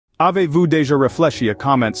Avez-vous déjà réfléchi à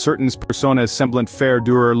comment certaines personnes semblent faire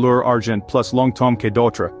durer leur argent plus longtemps que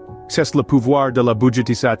d'autres? C'est le pouvoir de la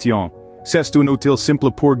budgétisation. C'est un outil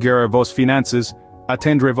simple pour gérer vos finances,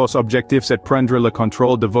 atteindre vos objectifs et prendre le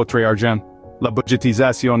contrôle de votre argent. La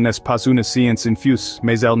budgétisation n'est pas une science infuse,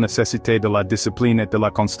 mais elle nécessite de la discipline et de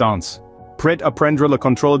la constance. Prêt à prendre le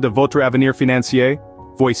contrôle de votre avenir financier?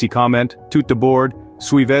 Voici comment, tout d'abord,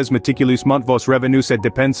 suivez méticuleusement vos revenus et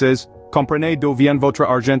dépenses, comprenez d'où vient votre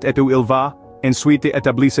argent et où il va, ensuite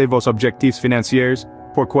établissez vos objectifs financiers,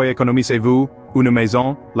 pourquoi économisez-vous, une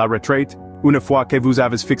maison, la retraite, une fois que vous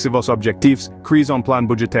avez fixé vos objectifs, créez un plan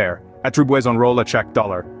budgétaire, attribuez un rôle à chaque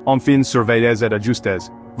dollar, enfin surveillez et ajustez,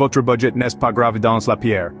 votre budget n'est pas grave dans la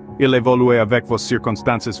pierre, il évolue avec vos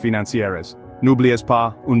circonstances financières. N'oubliez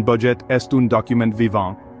pas, un budget est un document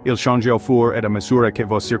vivant, il change au fur et à mesure que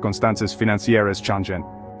vos circonstances financières changent.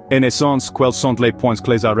 En essence, quels sont les points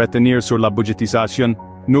clés à retenir sur la budgétisation?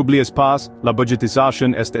 N'oubliez pas, la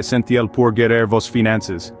budgétisation est essentielle pour gérer vos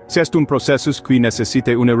finances. C'est un processus qui nécessite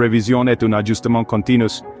une révision et un ajustement continu.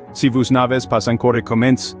 Si vous n'avez pas encore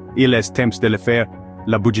commencé, il est temps de le faire.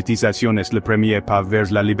 La budgétisation est le premier pas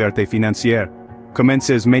vers la liberté financière.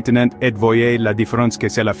 Commencez maintenant et voyez la différence que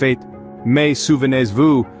cela fait. Mais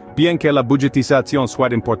souvenez-vous, bien que la budgétisation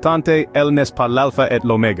soit importante, elle n'est pas l'alpha et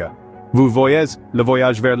l'oméga. Vous voyez, le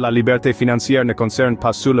voyage vers la liberté financière ne concerne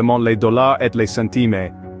pas seulement les dollars et les centimes.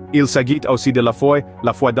 Il s'agit aussi de la foi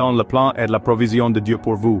dans le plan et la provision de Dieu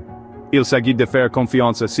pour vous. Il s'agit de faire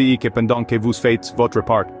confiance aussi que pendant que vous faites votre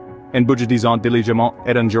part, en budgétisant diligemment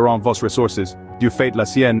et en gérant vos ressources, Dieu fait la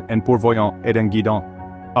sienne en pourvoyant et en guidant.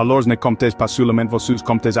 Alors ne comptez pas seulement vos sous,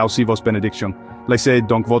 comptez aussi vos bénédictions. Laissez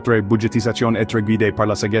donc votre budgétisation être guidée par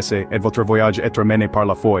la sagesse et votre voyage être mené par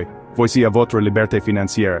la foi. Voici à votre liberté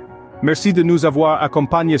financière. Merci de nous avoir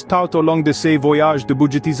accompagnés tout au long de ces voyages de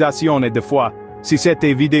budgétisation et de foi. Si cette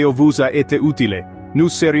vidéo vous a été utile, nous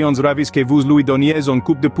serions ravis que vous lui donniez un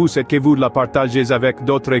coup de pouce et que vous la partagez avec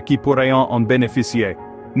d'autres qui pourraient en bénéficier.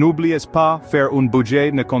 N'oubliez pas, faire un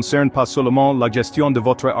budget ne concerne pas seulement la gestion de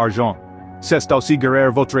votre argent. C'est aussi gérer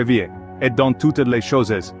votre vie. Et dans toutes les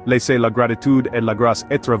choses, laissez la gratitude et la grâce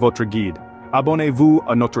être votre guide. Abonnez-vous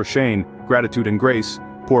à notre chaîne, Gratitude and Grace,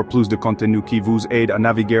 pour plus de contenu qui vous aide à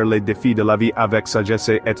naviguer les défis de la vie avec sagesse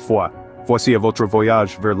et foi. Voici à votre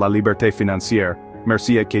voyage vers la liberté financière.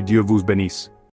 Merci et que Dieu vous bénisse.